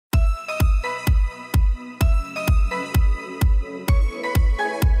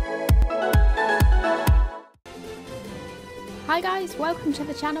Hi guys, welcome to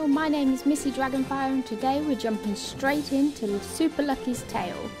the channel. My name is Missy Dragonfire and today we're jumping straight into Super Lucky's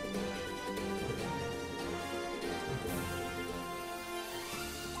tale.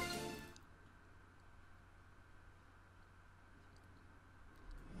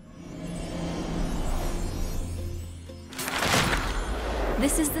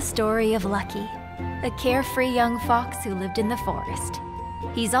 This is the story of Lucky, a carefree young fox who lived in the forest.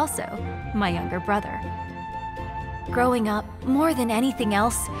 He's also my younger brother. Growing up, more than anything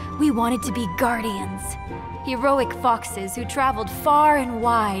else, we wanted to be guardians. Heroic foxes who traveled far and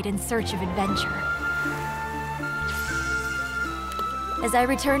wide in search of adventure. As I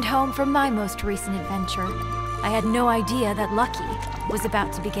returned home from my most recent adventure, I had no idea that Lucky was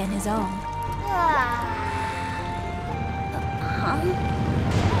about to begin his own.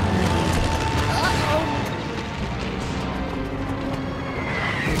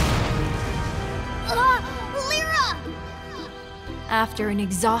 After an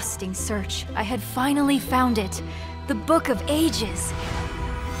exhausting search, I had finally found it, the Book of Ages.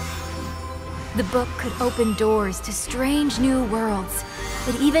 The book could open doors to strange new worlds.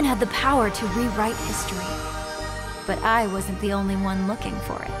 It even had the power to rewrite history. But I wasn't the only one looking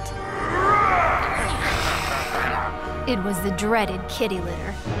for it. It was the dreaded kitty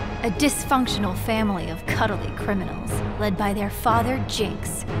litter, a dysfunctional family of cuddly criminals, led by their father,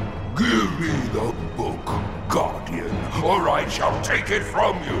 Jinx. Give me the book, Guardian, or I shall take it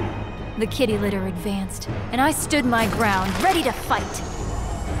from you! The kitty litter advanced, and I stood my ground, ready to fight.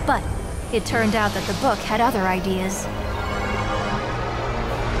 But it turned out that the book had other ideas.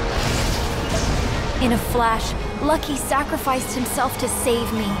 In a flash, Lucky sacrificed himself to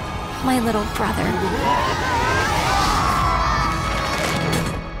save me, my little brother.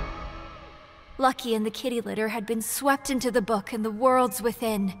 Lucky and the kitty litter had been swept into the book and the worlds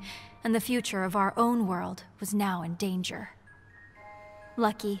within, and the future of our own world was now in danger.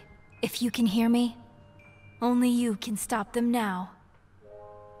 Lucky, if you can hear me, only you can stop them now.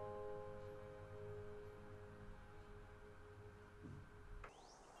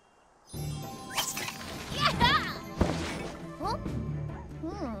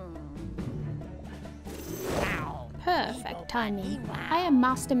 Perfect timing. I am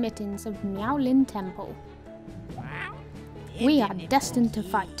Master Mittens of Meowlin Temple. We are destined to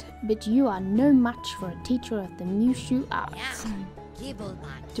fight, but you are no match for a teacher of the Mushu arts.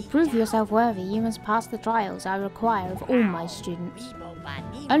 To prove yourself worthy, you must pass the trials I require of all my students.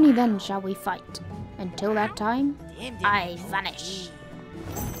 Only then shall we fight. Until that time, I vanish.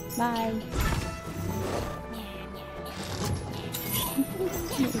 Bye.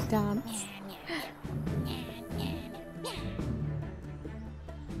 Little dance.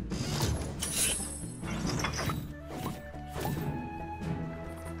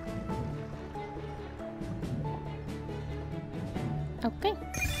 Okay.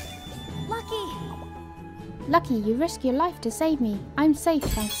 Lucky, you risk your life to save me. I'm safe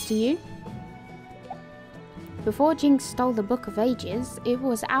thanks to you. Before Jinx stole the Book of Ages, it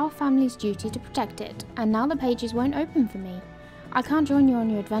was our family's duty to protect it, and now the pages won't open for me. I can't join you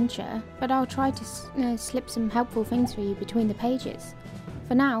on your adventure, but I'll try to slip some helpful things for you between the pages.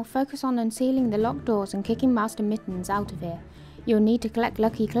 For now, focus on unsealing the locked doors and kicking Master Mittens out of here. You'll need to collect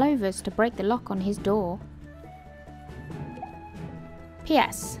Lucky Clovers to break the lock on his door.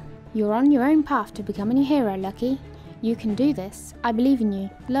 P.S. You're on your own path to becoming a hero, Lucky. You can do this. I believe in you.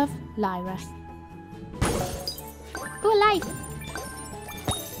 Love, Lyra. Ooh, alive!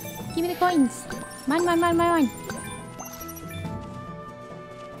 Give me the coins. Mine.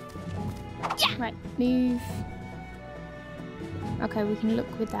 Yeah. Right, move. Okay, we can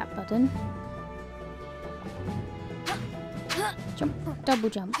look with that button. Jump, double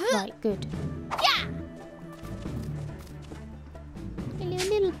jump. Right, good. Yeah.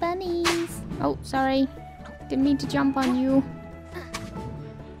 Little bunnies. Oh, sorry. Didn't mean to jump on you.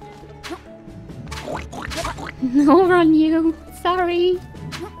 Nor on you. Sorry.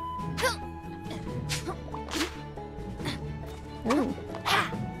 Oh.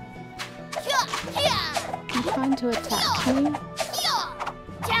 I'm trying to attack you.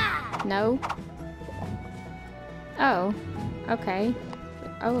 No. Oh. Okay.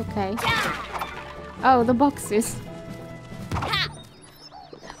 Oh, okay. Oh, the boxes.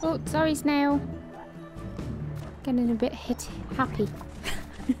 Oh, sorry, Snail. Getting a bit happy.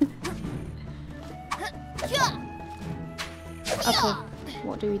 Okay,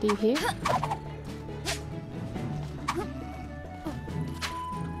 what do we do here?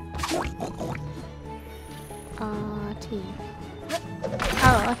 T.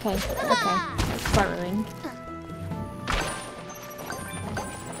 Oh, okay. Burrowing.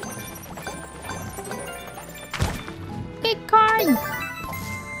 Big card!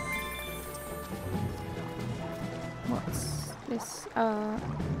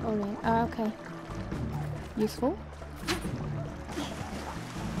 Okay. Useful.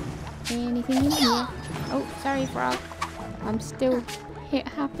 Anything in here? Oh, sorry, frog. I'm still hit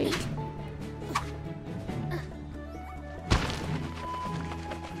happy.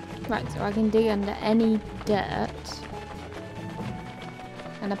 Right, so I can dig under any dirt.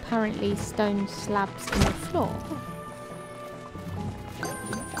 And apparently stone slabs in the floor.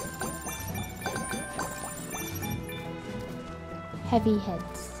 Heavy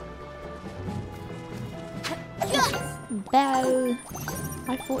heads. Bell.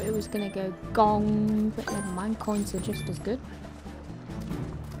 I thought it was gonna go gong, but never mind, coins are just as good.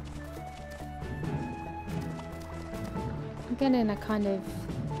 I'm getting a kind of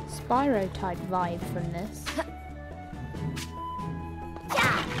Spyro type vibe from this.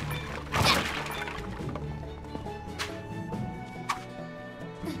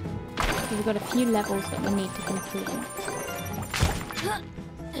 We've got a few levels that we need to complete.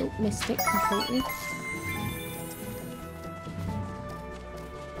 Oh, missed it completely.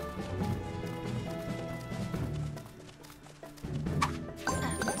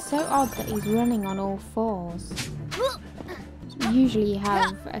 It's so odd that he's running on all fours. Usually you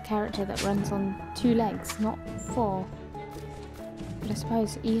have a character that runs on 2 legs, not 4. But I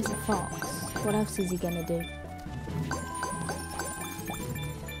suppose he is a fox. What else is he gonna do?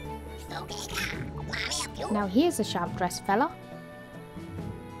 Now here's a sharp-dressed fella.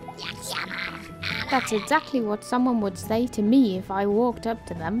 That's exactly what someone would say to me if I walked up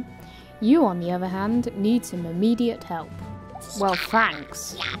to them. You, on the other hand, need some immediate help. Well,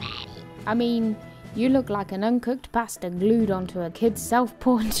 thanks. I mean, you look like an uncooked pasta glued onto a kid's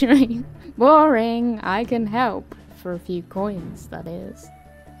self-portrait. Boring. I can help. For a few coins, that is.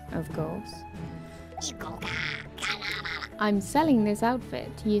 Of course. I'm selling this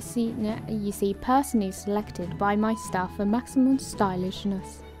outfit. You see, personally selected by my staff for maximum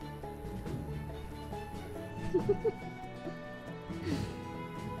stylishness.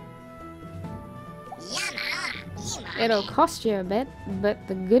 It'll cost you a bit, but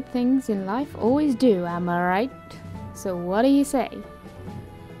the good things in life always do, am I right? So what do you say?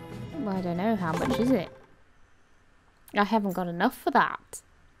 Well, I don't know, how much is it? I haven't got enough for that.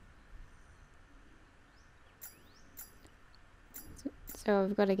 So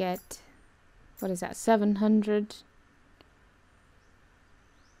I've got to get, what is that, 700?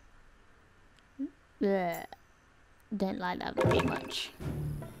 Blech. Don't like that very much.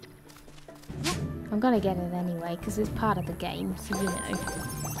 I'm gonna get it anyway, because it's part of the game, so you know.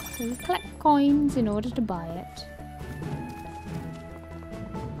 So you collect coins in order to buy it.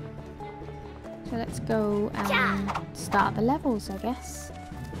 So let's go and start the levels, I guess.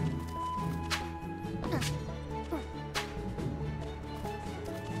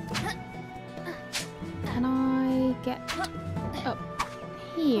 Can I get up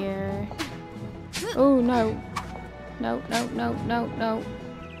here? Oh no. No, no, no, no, no.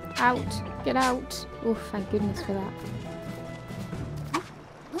 Out. Get out. Oh, thank goodness for that.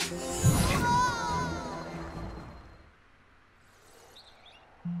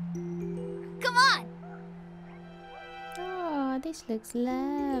 Come on! Oh, this looks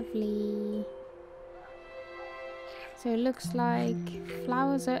lovely. So it looks like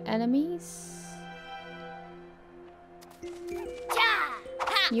flowers are enemies.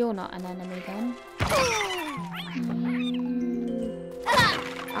 You're not an enemy then.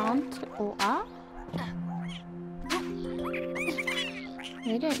 Aren't or are?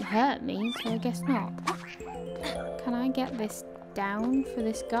 They don't hurt me, so I guess not. Can I get this down for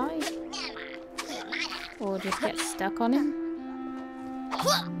this guy? Or just get stuck on him?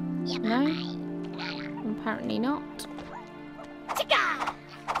 No? Apparently not.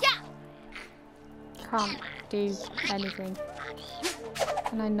 Can't do anything.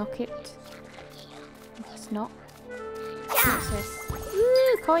 Can I knock it? It's not. What's this?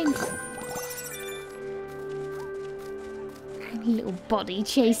 Woo, coins! Little body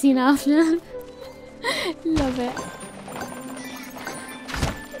chasing after. Love it.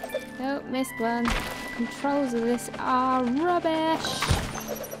 Oh, missed one. Controls of this are rubbish.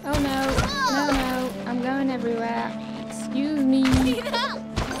 Oh no, no, no. I'm going everywhere. Excuse me.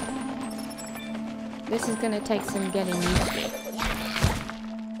 This is gonna take some getting used to.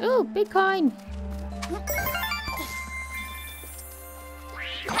 Ooh, big coin.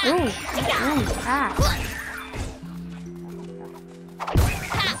 Ooh, ah.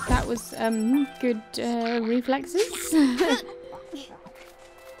 That was good reflexes.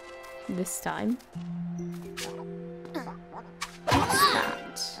 This time. What's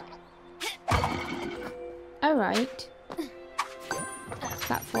that? Alright.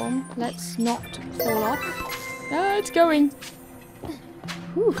 Platform. Let's not fall off. Oh, it's going.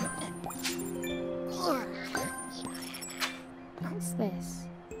 Whew. What's this?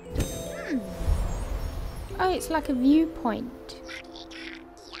 Oh, it's like a viewpoint.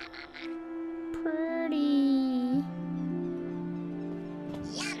 Pretty.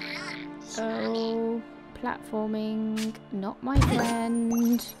 Oh, platforming, not my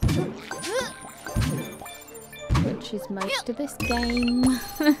friend. Which is most of this game.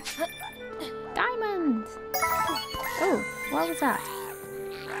 Diamonds! Oh, what was that?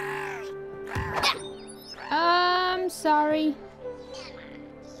 Sorry.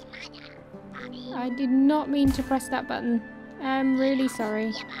 I did not mean to press that button. I'm really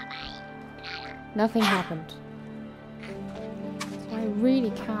sorry. Nothing happened. So I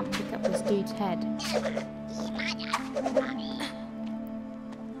really can't pick up this dude's head.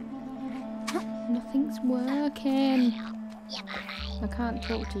 Nothing's working. I can't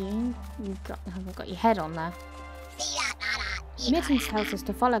talk to you. I've got your head on there. Mittens tells us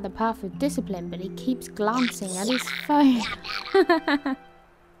to follow the path of discipline, but he keeps glancing at his phone.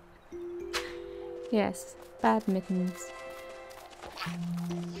 Yes, bad Mittens.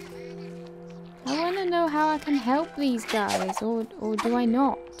 I want to know how I can help these guys, or do I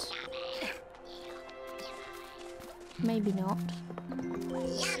not? Maybe not.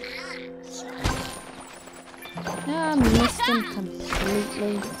 No, I missed him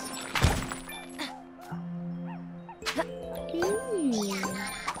completely.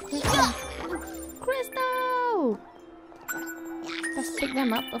 Crystal! Let's pick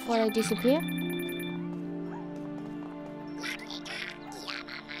them up before they disappear.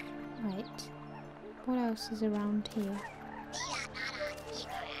 Right. What else is around here?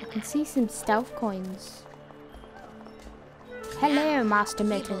 I can see some stealth coins. Hello, Master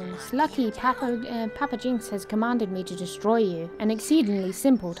Mittens. Lucky Papa Jinx has commanded me to destroy you. An exceedingly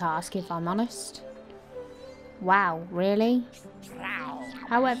simple task, if I'm honest. Wow, really?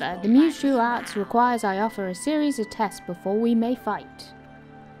 However, the Mewtwo Arts requires I offer a series of tests before we may fight.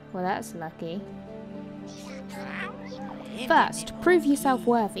 Well, that's lucky. First, prove yourself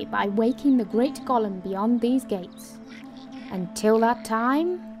worthy by waking the great golem beyond these gates. Until that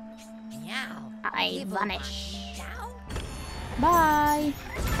time, I vanish. Bye!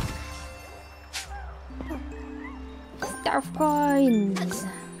 Stealth coins!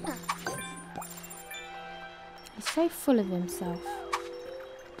 He's so full of himself.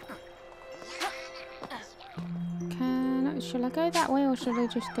 Shall I go that way or should I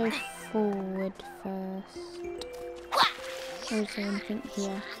just go forward first? Or is there anything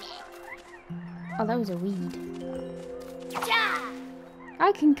here? Oh, that was a weed.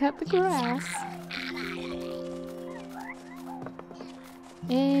 I can cut the grass.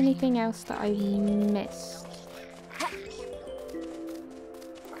 Anything else that I missed? I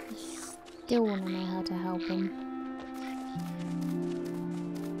still want to know how to help him.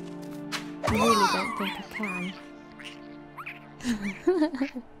 I really don't think I can.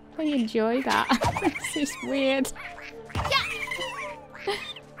 I enjoy that. This is weird.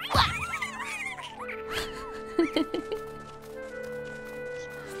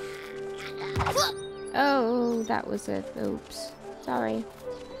 Oh, that was a oops. Sorry.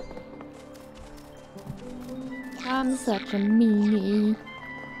 I'm such a meanie.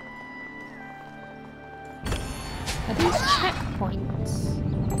 Are these checkpoints?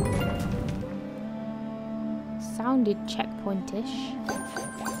 Sounded checkpointish.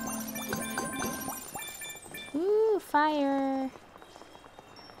 Ooh, fire.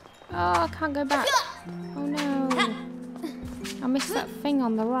 Oh, I can't go back. Oh no. I missed that thing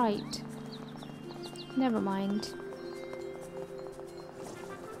on the right. Never mind.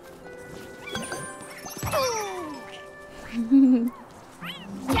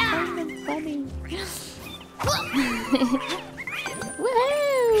 Funny.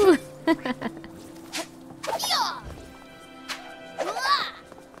 Woohoo!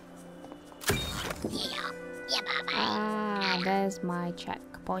 Ah, there's my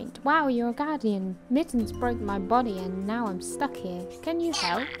checkpoint. Wow, you're a guardian. Mittens broke my body and now I'm stuck here. Can you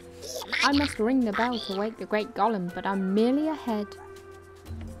help? I must ring the bell to wake the great golem, but I'm merely a head.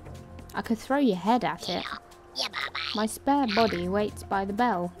 I could throw your head at it. My spare body waits by the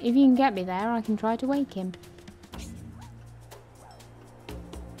bell. If you can get me there, I can try to wake him.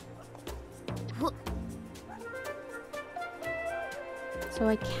 So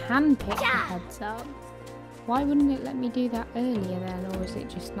I can pick the heads up. Why wouldn't it let me do that earlier then, or is it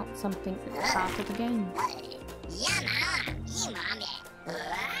just not something that's part of the game?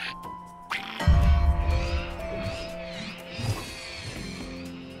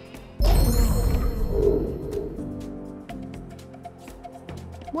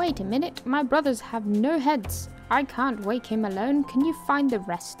 Wait a minute, my brothers have no heads. I can't wake him alone. Can you find the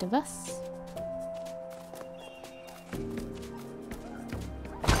rest of us?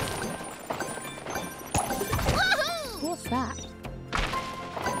 What's that?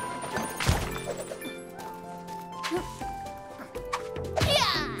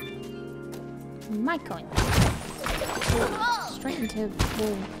 My coin. Straight into the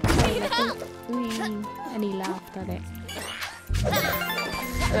wall. And he laughed at it.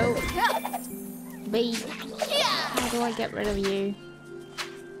 Oh. B. How do I get rid of you?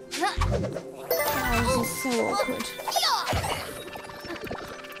 Oh, this is so awkward.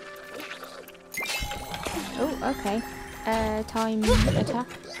 Oh, okay. Time attack.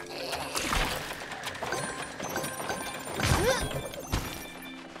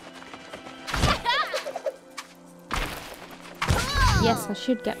 Yes, I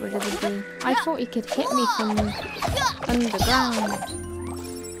should get rid of the bee. I thought he could hit me from underground.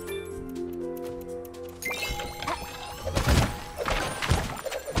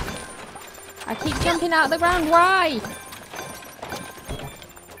 I keep jumping out of the ground. Why?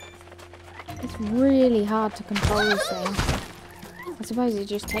 It's really hard to control this thing. I suppose it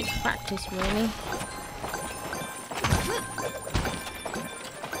just takes practice, really.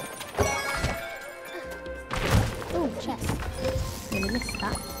 Oh, chest. I'm gonna miss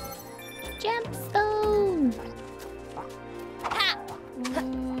that. Gemstone!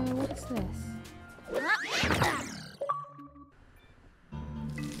 What's this?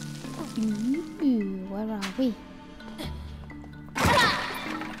 Ooh, where are we?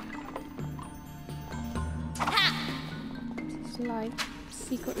 It's like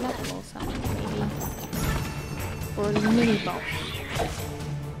secret level or something, maybe. Or a mini boss.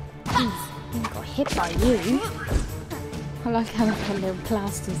 Jeez, I got hit by you. I like how they've got little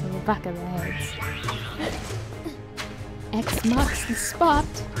plasters on the back of their heads. X marks the spot.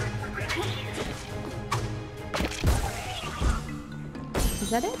 Is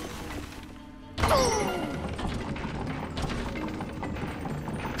that it?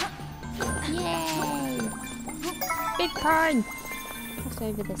 Yay! Big coin! What's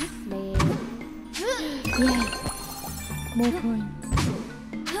over this way? Yay! More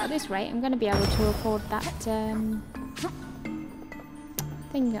coins. At this rate, I'm going to be able to afford that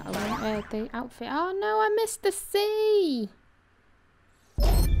thing that I want, the outfit. Oh no, I missed the sea!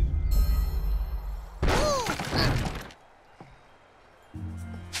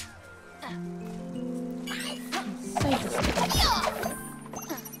 So disappointing.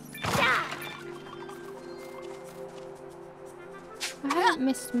 I haven't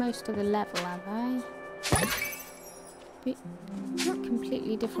missed most of the level, have I?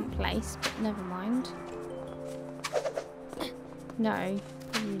 Completely different place, but never mind. No,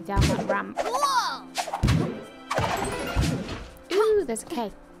 probably down that ramp. Ooh, there's a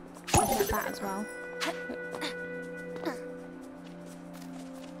cave. I'll get that as well.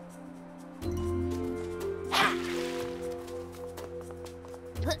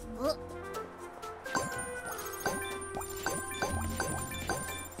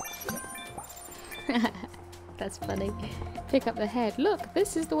 That's funny. Pick up the head. Look,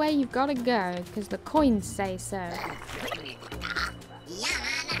 this is the way you've got to go, because the coins say so.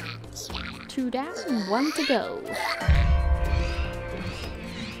 2 down, 1 to go.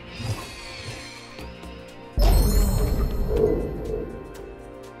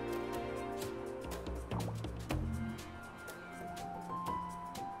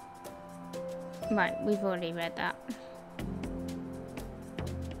 Right, we've already read that.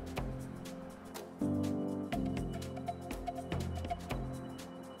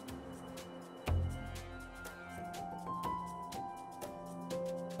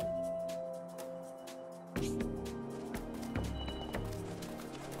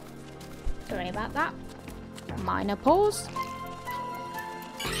 Sorry about that. Minor pause.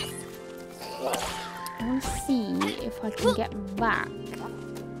 I want to see if I can get back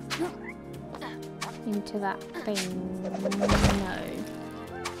into that thing. No.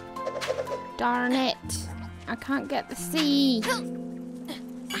 Darn it. I can't get the sea.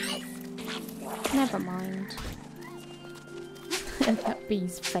 Never mind. That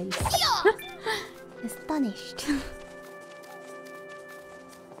bee's face. Astonished.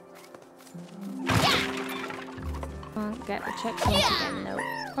 Can't get the checkpoint again, no.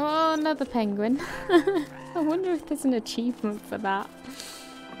 Oh, another penguin. I wonder if there's an achievement for that.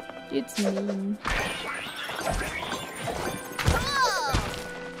 It's mean.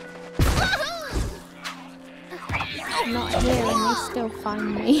 I'm not here and they still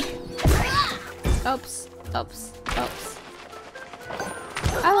find me. Oops, oops, oops.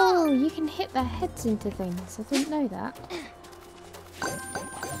 Oh, you can hit their heads into things. I didn't know that.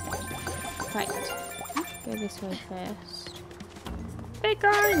 Right. Go this way first. Big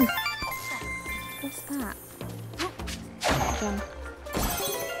coin! What's that? Jump.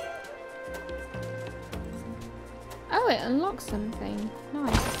 Oh, it unlocks something.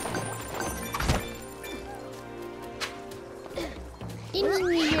 Nice.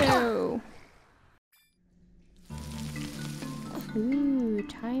 Inyo! Ooh,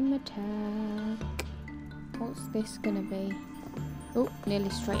 time attack. What's this gonna be? Oh, nearly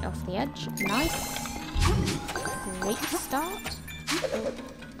straight off the edge. Nice. Great start.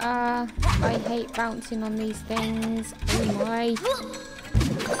 Oh, I hate bouncing on these things. Oh my.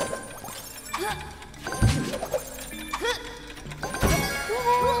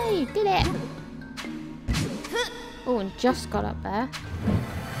 Yay! Did it! Oh, and just got up there.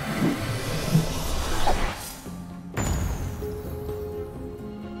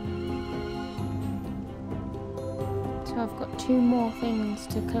 So I've got 2 more things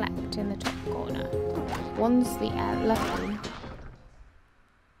to collect in the top corner. One's the lucky.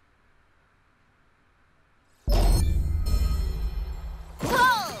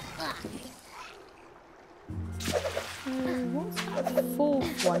 What's that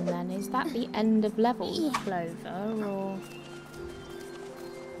 4th one then? Is that the end of levels clover or?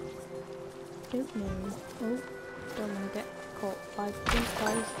 Don't know. Oh, don't want to get caught by these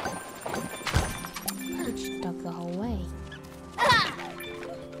guys. I just dug the whole way.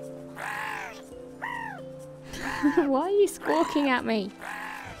 Why are you squawking at me?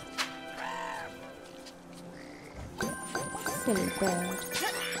 Silly bird.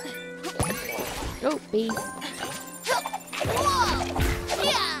 Oh, bees.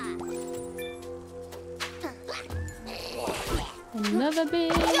 Another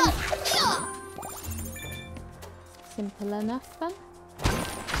bee. Simple enough then.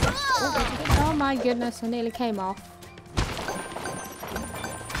 Oh my goodness, I nearly came off.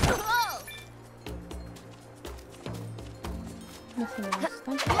 Nothing else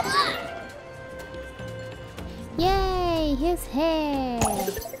then. Yay, his head.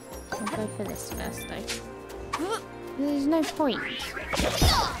 I'll go for this first though. There's no point.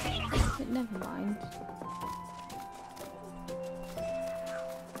 But never mind.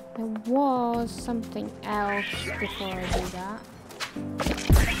 There was something else before I do that.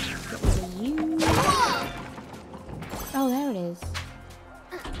 You. Oh, there it is.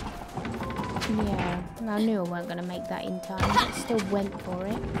 Yeah, I knew I weren't going to make that in time, but still went for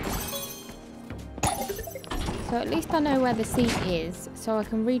it. So at least I know where the seat is, so I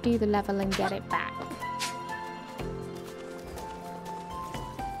can redo the level and get it back.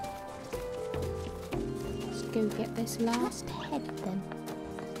 Let's go get this last head then.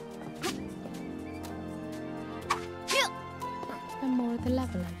 And more of the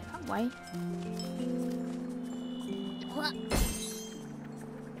level over that way.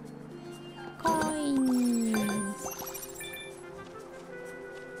 Coins!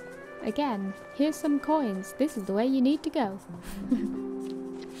 Again, here's some coins. This is the way you need to go.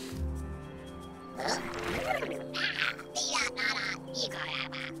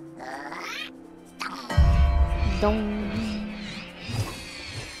 Dong.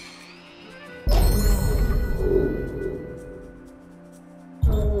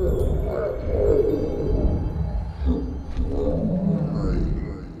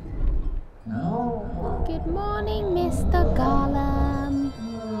 Good morning, Mr. Golem.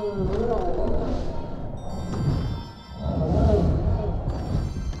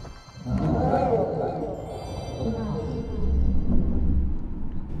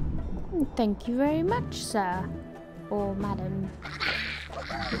 Thank you very much, sir. Or madam.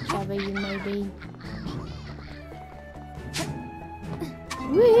 Whichever you may be.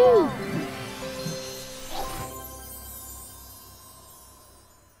 Woohoo!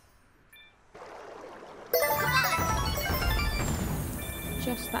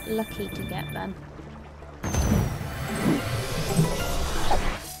 Just that lucky to get then.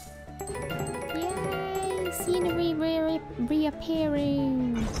 Yay! Scenery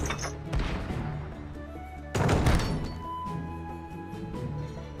reappearing!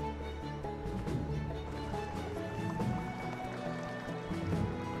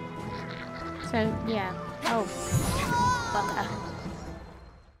 So, yeah. Oh. Bugger.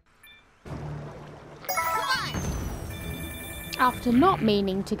 After not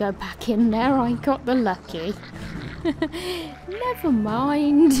meaning to go back in there, I got the lucky. Never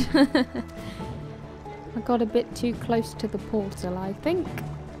mind. I got a bit too close to the portal, I think.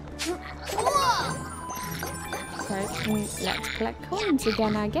 So, let's collect coins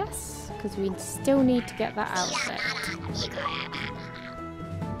again, I guess. Because we still need to get that outfit.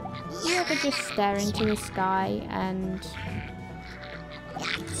 You ever just stare into the sky and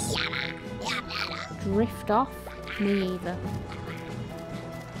drift off? Me either.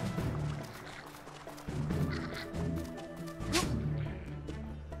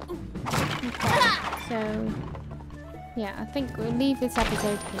 Okay, so yeah, I think we'll leave this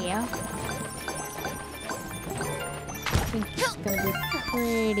episode here. I think it's going to be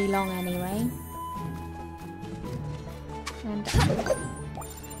pretty long anyway. And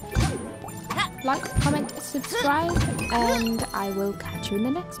like, comment, subscribe, and I will catch you in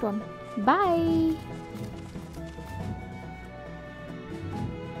the next one. Bye!